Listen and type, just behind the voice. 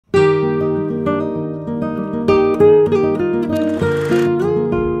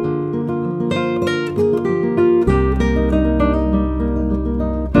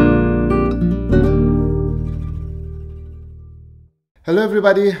Hello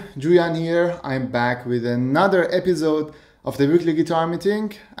everybody, Jouyan here. I'm back with another episode of the weekly guitar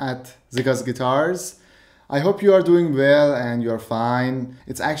meeting at Siccas Guitars. I hope you are doing well and you are fine.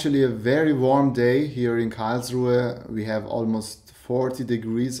 It's actually a very warm day here in Karlsruhe. We have almost 40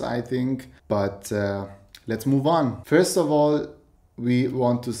 degrees, I think. But let's move on. First of all, we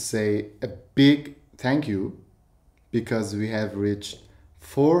want to say a big thank you because we have reached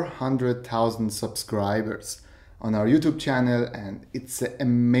 400,000 subscribers on our YouTube channel, and it's an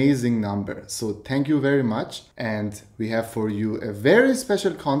amazing number. So thank you very much. And we have for you a very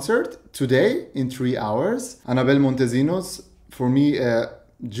special concert today in 3 hours. Annabelle Montesinos, for me a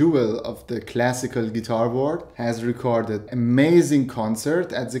jewel of the classical guitar world, has recorded amazing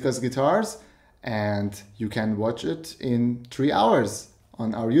concert at Siccas Guitars, and you can watch it in 3 hours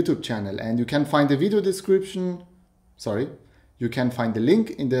on our YouTube channel. And you can find the video description, you can find the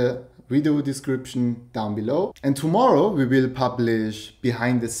link in the video description down below. And tomorrow we will publish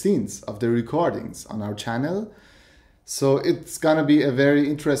behind the scenes of the recordings on our channel. So it's gonna be a very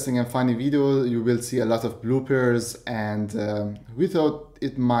interesting and funny video. You will see a lot of bloopers, and we thought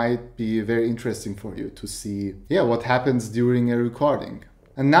it might be very interesting for you to see what happens during a recording.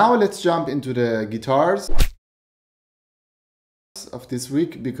 And now let's jump into the guitars of this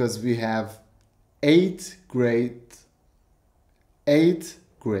week, because we have 8 great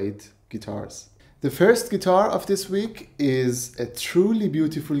guitars. The first guitar of this week is a truly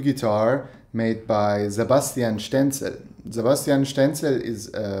beautiful guitar made by Sebastian Stenzel. Sebastian Stenzel is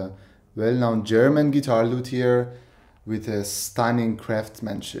a well-known German guitar luthier with a stunning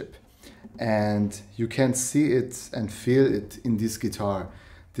craftsmanship. And you can see it and feel it in this guitar.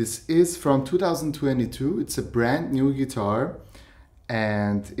 This is from 2022. It's a brand new guitar,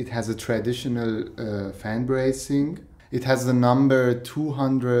 and it has a traditional fan bracing. It has the number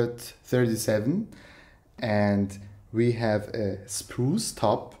 237, and we have a spruce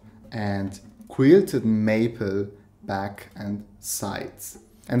top and quilted maple back and sides.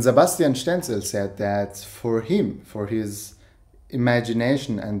 And Sebastian Stenzel said that for him, for his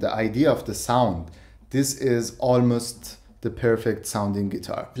imagination and the idea of the sound, this is almost the perfect sounding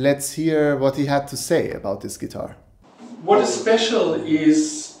guitar. Let's hear what he had to say about this guitar. What is special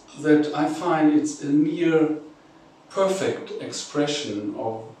is that I find it's a near perfect expression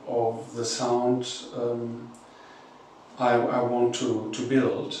of the sound I want to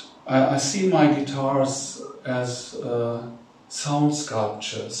build. I see my guitars as sound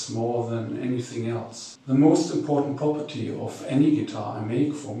sculptures more than anything else. The most important property of any guitar I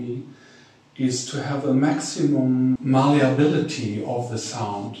make, for me, is to have a maximum malleability of the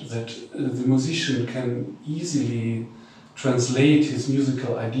sound, that the musician can easily translate his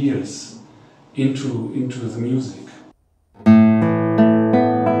musical ideas into the music.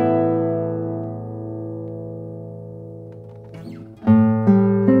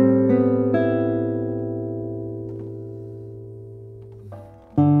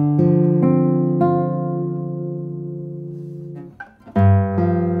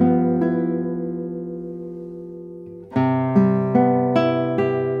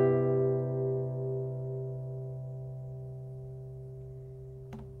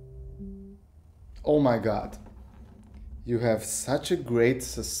 Oh my God, you have such a great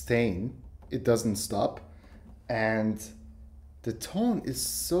sustain, it doesn't stop, and the tone is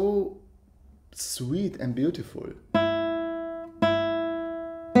so sweet and beautiful.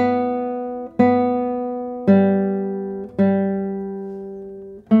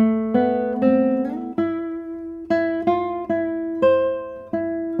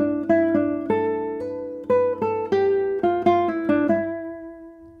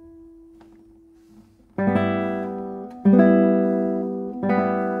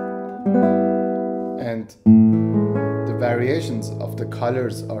 And the variations of the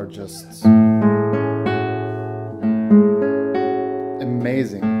colors are just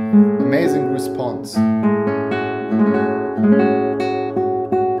amazing, amazing response.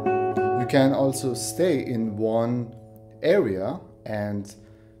 You can also stay in one area and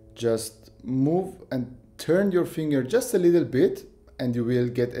just move and turn your finger just a little bit, and you will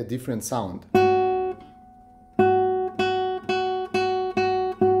get a different sound.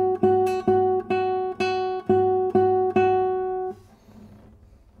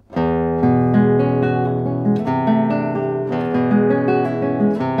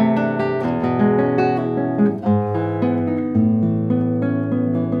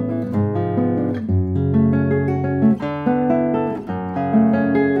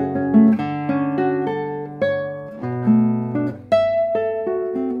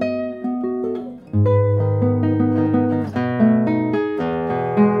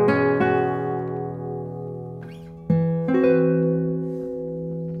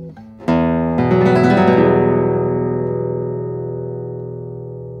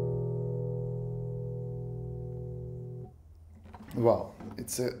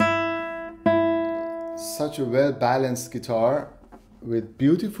 It's such a well-balanced guitar with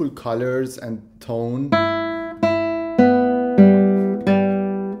beautiful colors and tone.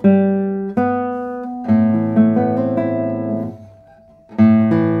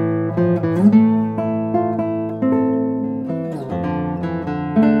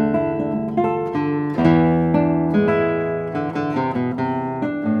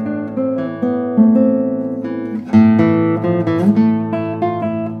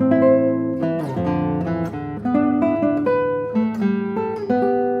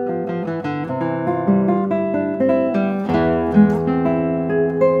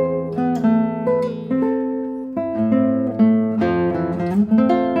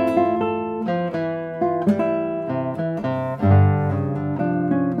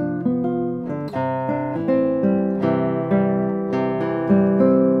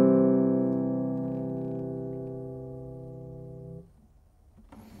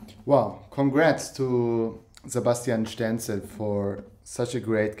 Wow, congrats to Sebastian Stenzel for such a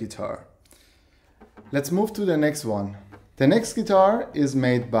great guitar. Let's move to the next one. The next guitar is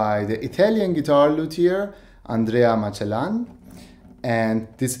made by the Italian guitar luthier Andrea Marcellan, and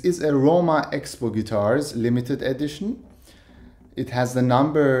this is a Roma Expo Guitars limited edition. It has the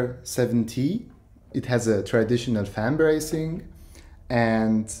number 7T. It has a traditional fan bracing,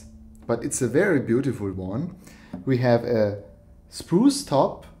 but it's a very beautiful one. We have a spruce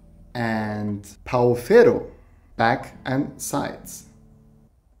top and pau ferro back and sides.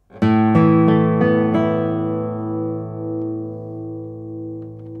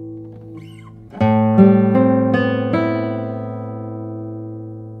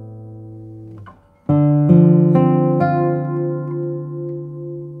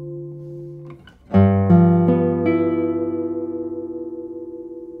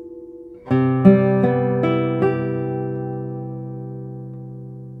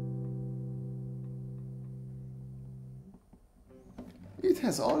 It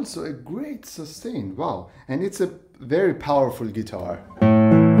has also a great sustain, wow, and it's a very powerful guitar.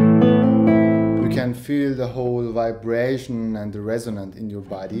 You can feel the whole vibration and the resonance in your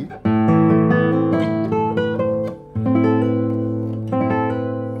body.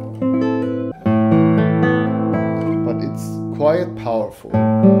 But it's quite powerful.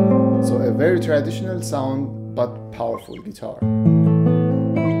 So a very traditional sound, but powerful guitar.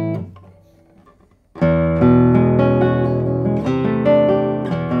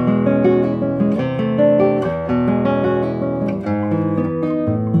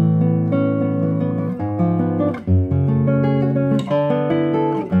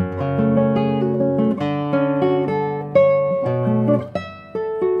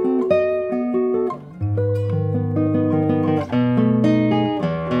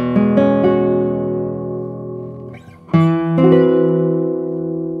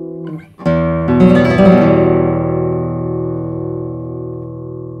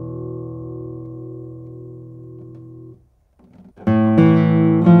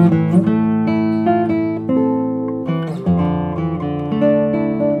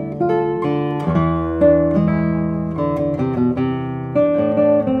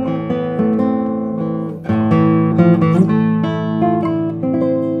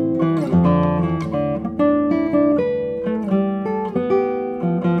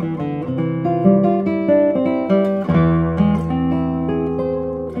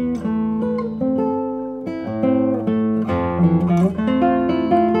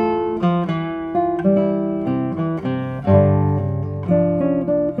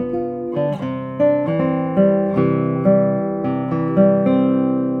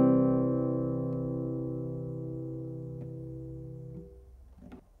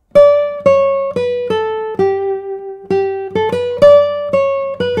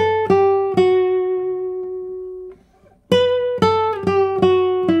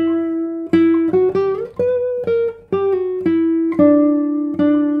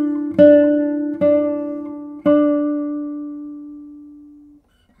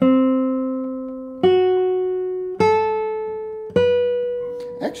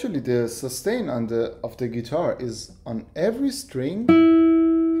 Actually, the sustain of the guitar is on every string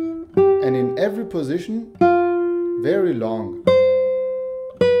and in every position very long.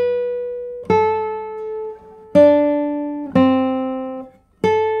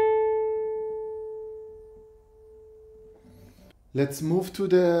 Let's move to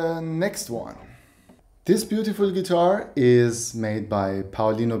the next one. This beautiful guitar is made by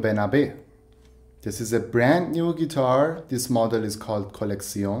Paulino Bernabe. This is a brand new guitar. This model is called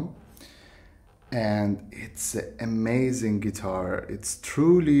Colección, and it's an amazing guitar. It's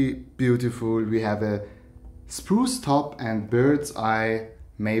truly beautiful. We have a spruce top and bird's eye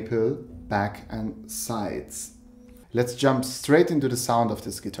maple back and sides. Let's jump straight into the sound of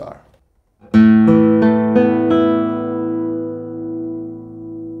this guitar.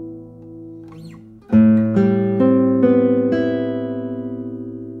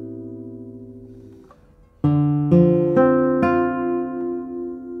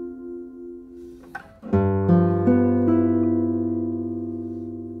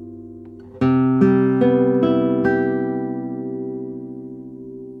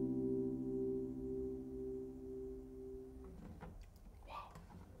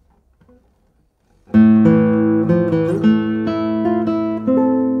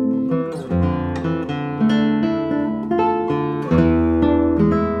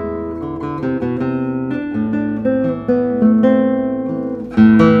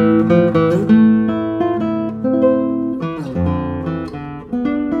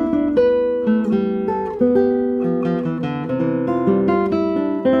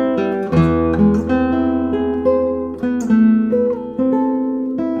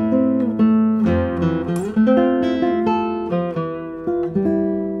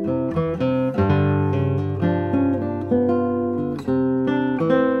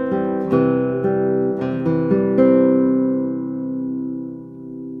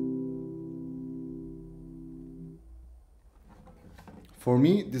 For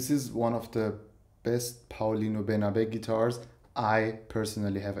me, this is one of the best Paulino Bernabe guitars I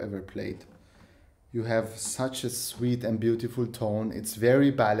personally have ever played. You have such a sweet and beautiful tone. It's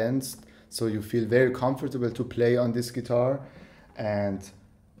very balanced, so you feel very comfortable to play on this guitar, and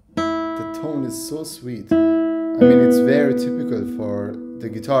the tone is so sweet. I mean, it's very typical for the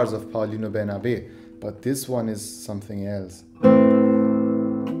guitars of Paulino Bernabe, but this one is something else.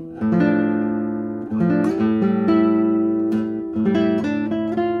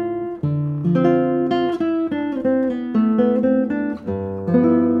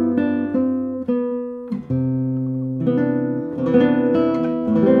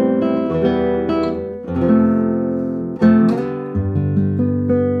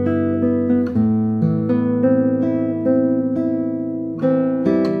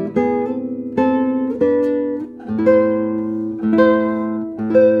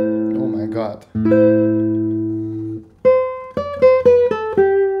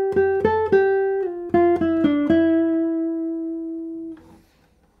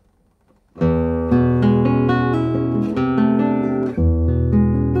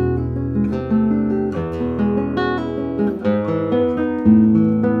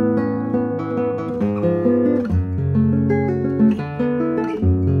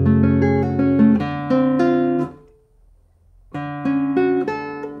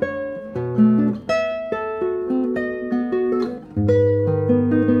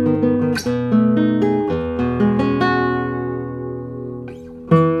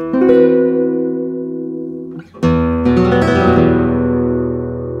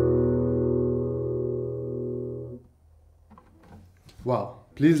 Wow,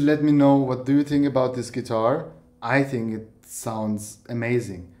 please let me know what do you think about this guitar. I think it sounds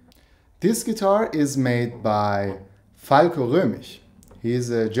amazing. This guitar is made by Falko Römmich. He is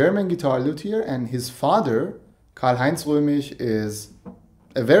a German guitar luthier, and his father, Karl-Heinz Römmich, is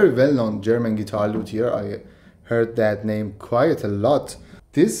a very well-known German guitar luthier. I heard that name quite a lot.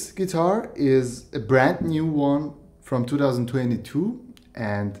 This guitar is a brand new one from 2022,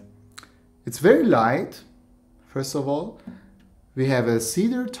 and it's very light, first of all. We have a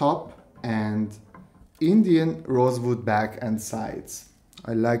cedar top and Indian rosewood back and sides.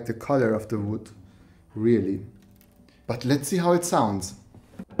 I like the color of the wood, really. But let's see how it sounds.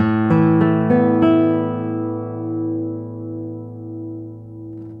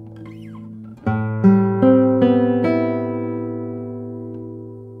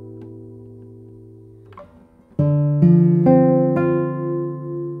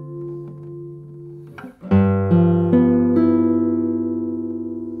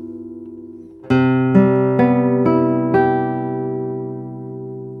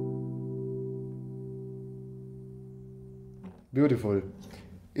 Beautiful.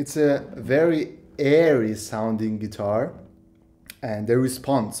 It's a very airy sounding guitar, and the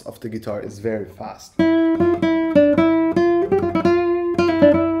response of the guitar is very fast.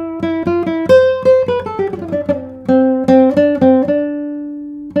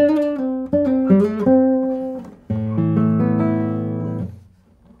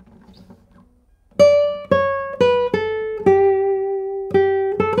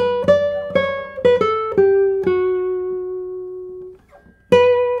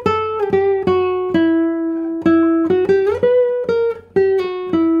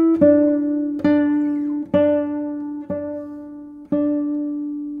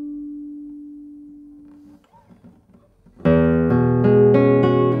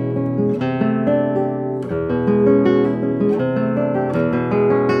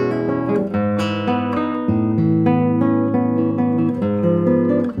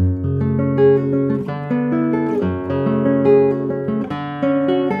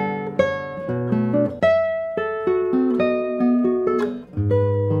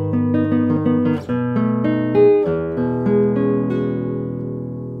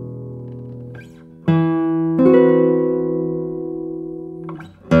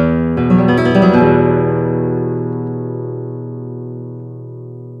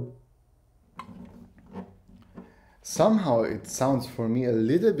 somehow it sounds for me a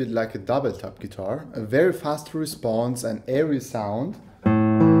little bit like a double top guitar, a very fast response and airy sound.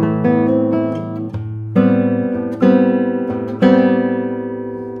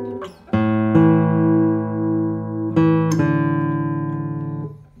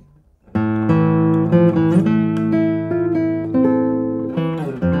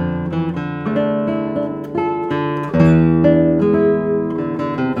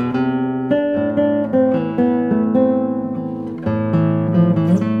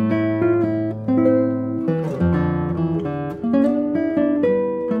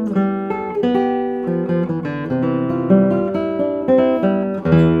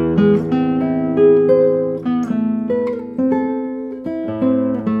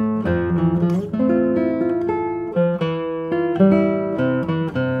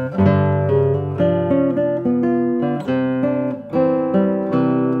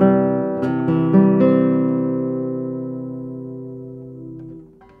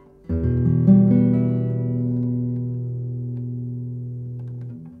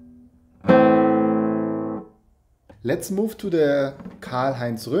 Let's move to the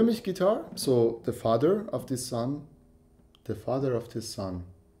Karl-Heinz Römmich guitar, so the father of this son.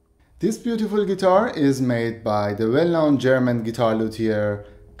 This beautiful guitar is made by the well-known German guitar luthier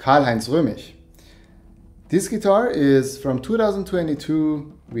Karl-Heinz Römmich. This guitar is from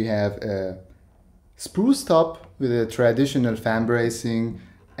 2022. We have a spruce top with a traditional fan bracing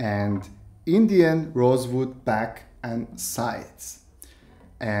and Indian rosewood back and sides.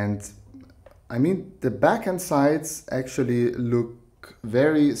 And I mean, the back and sides actually look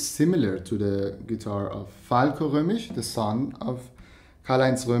very similar to the guitar of Falko Römmich, the son of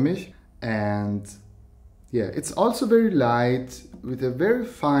Karl-Heinz Römmich. And yeah, it's also very light with a very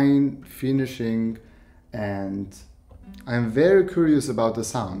fine finishing, and I'm very curious about the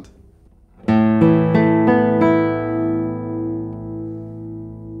sound.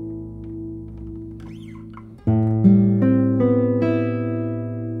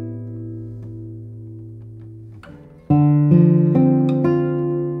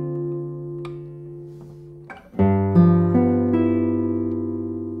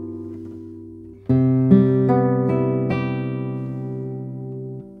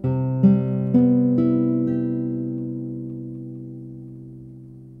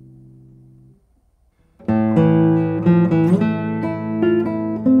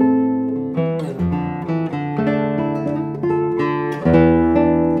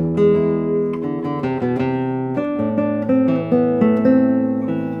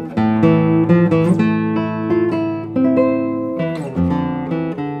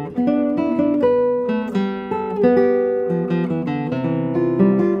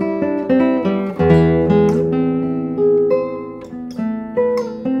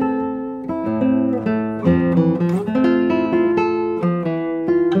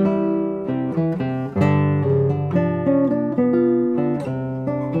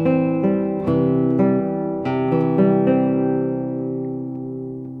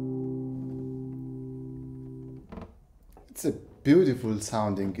 It's a beautiful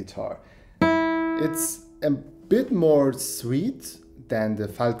sounding guitar. It's a bit more sweet than the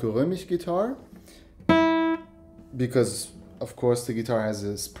Falko Römmich guitar because of course the guitar has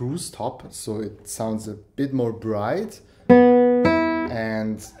a spruce top, so it sounds a bit more bright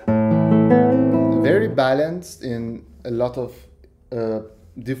and very balanced in a lot of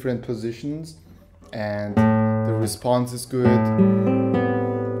different positions, and the response is good,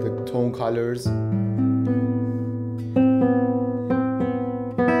 the tone colors.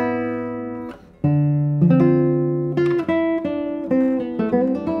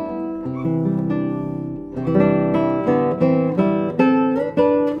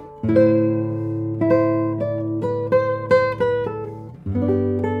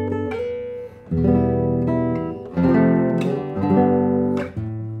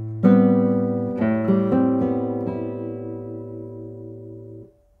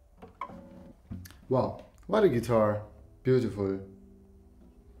 Wow, what a guitar, beautiful.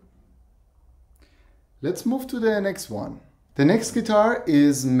 Let's move to the next one. The next guitar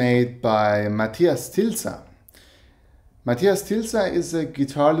is made by Matthias Tilzer. Matthias Tilzer is a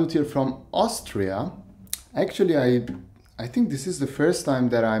guitar luthier from Austria. Actually, I think this is the first time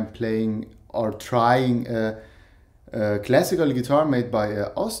that I'm playing or trying a classical guitar made by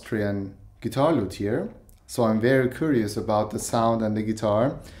an Austrian guitar luthier. So I'm very curious about the sound and the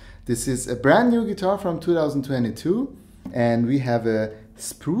guitar. This is a brand new guitar from 2022, and we have a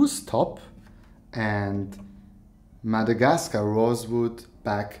spruce top and Madagascar rosewood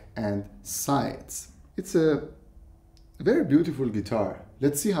back and sides. It's a very beautiful guitar.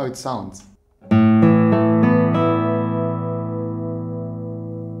 Let's see how it sounds.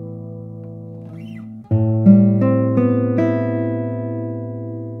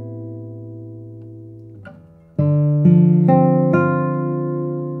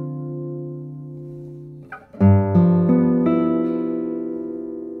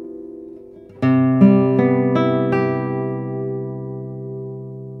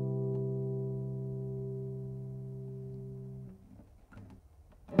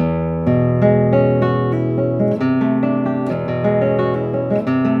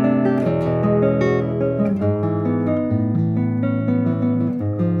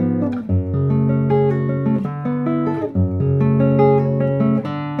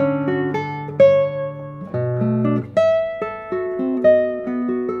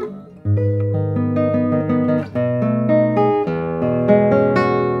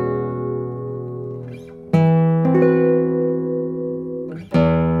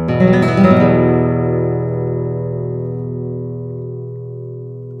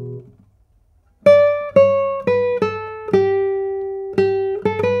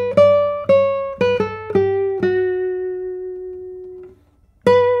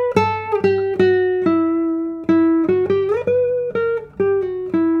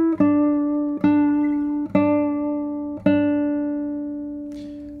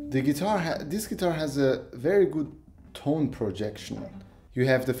 This guitar has a very good tone projection. You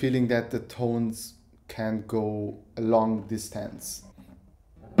have the feeling that the tones can go a long distance.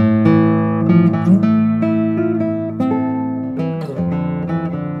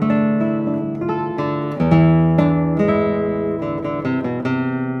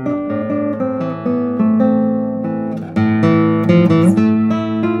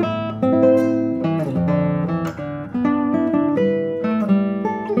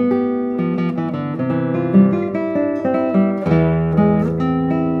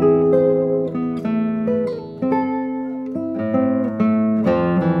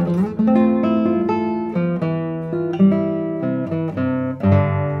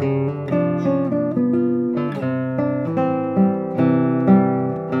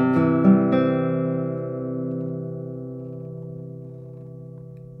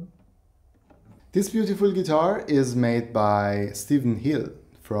 This beautiful guitar is made by Stephen Hill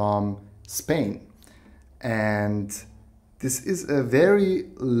from Spain, and this is a very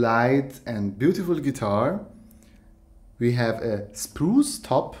light and beautiful guitar. We have a spruce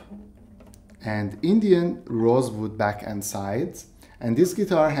top and Indian rosewood back and sides, and this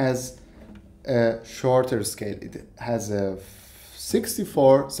guitar has a shorter scale. It has a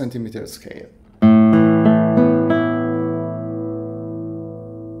 64 centimeter scale.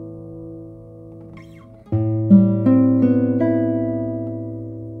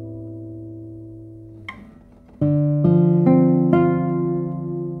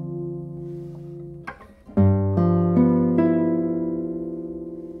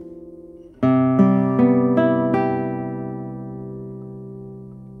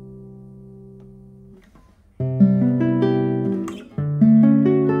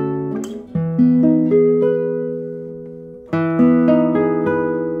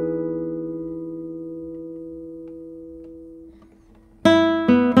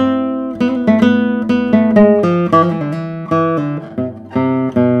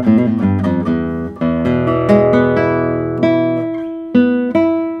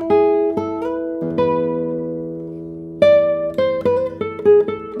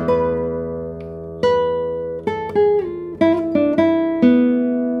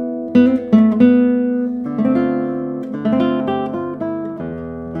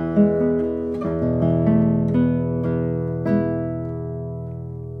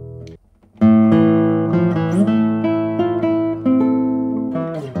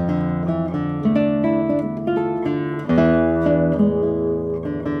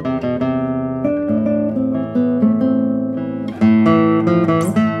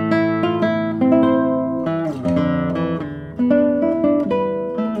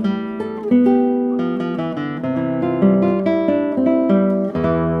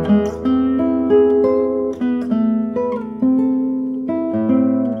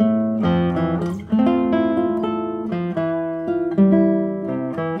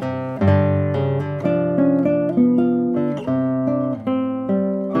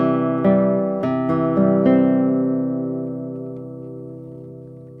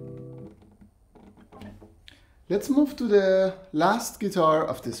 Let's move to the last guitar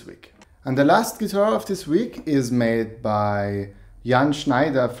of this week. And the last guitar of this week is made by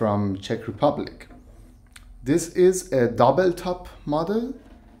Schneider from Czech Republic. This is a double top model.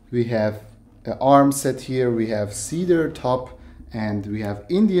 We have an arm set here, we have cedar top, and we have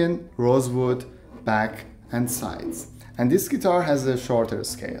Indian rosewood back and sides. And this guitar has a shorter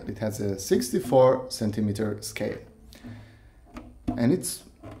scale. It has a 64 centimeter scale. And it's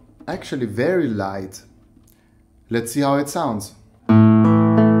actually very light. Let's see how it sounds.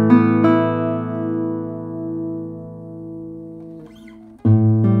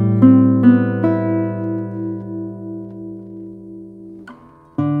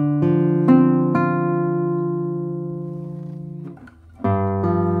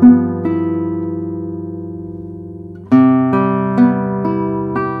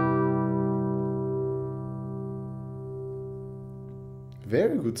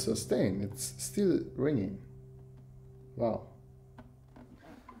 Very good sustain, it's still ringing. Wow.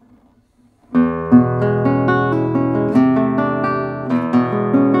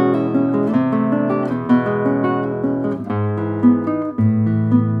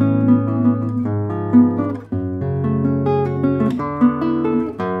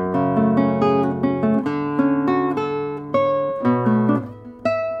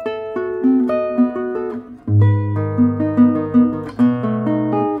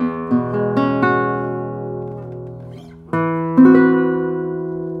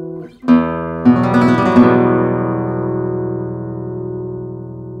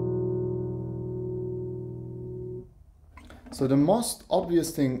 So the most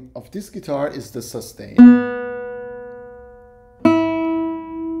obvious thing of this guitar is the sustain.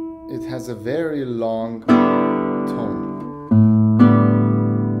 It has a very long tone.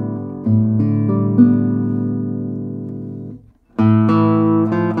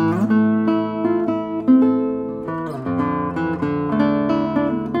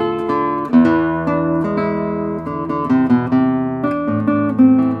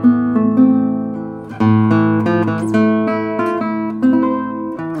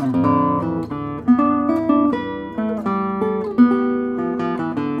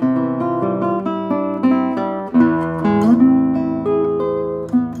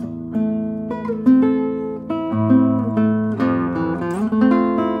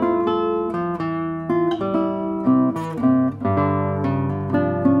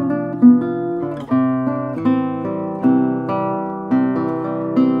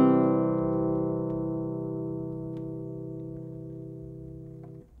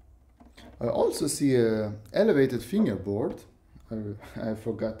 I also see a elevated fingerboard. I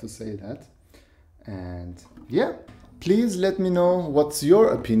forgot to say that. And yeah, please let me know what's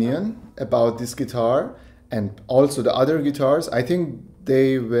your opinion about this guitar and also the other guitars. I think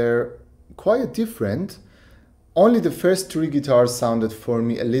they were quite different. Only the first three guitars sounded for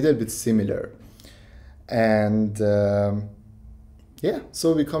me a little bit similar. And yeah,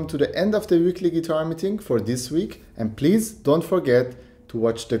 so we come to the end of the weekly guitar meeting for this week. And please don't forget to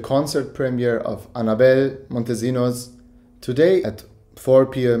watch the concert premiere of Annabelle Montesino's today at 4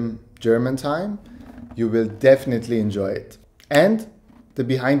 p.m. German time. You will definitely enjoy it. And the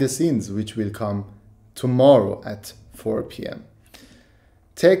behind the scenes, which will come tomorrow at 4 p.m.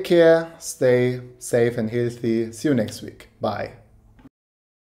 Take care, stay safe and healthy. See you next week. Bye.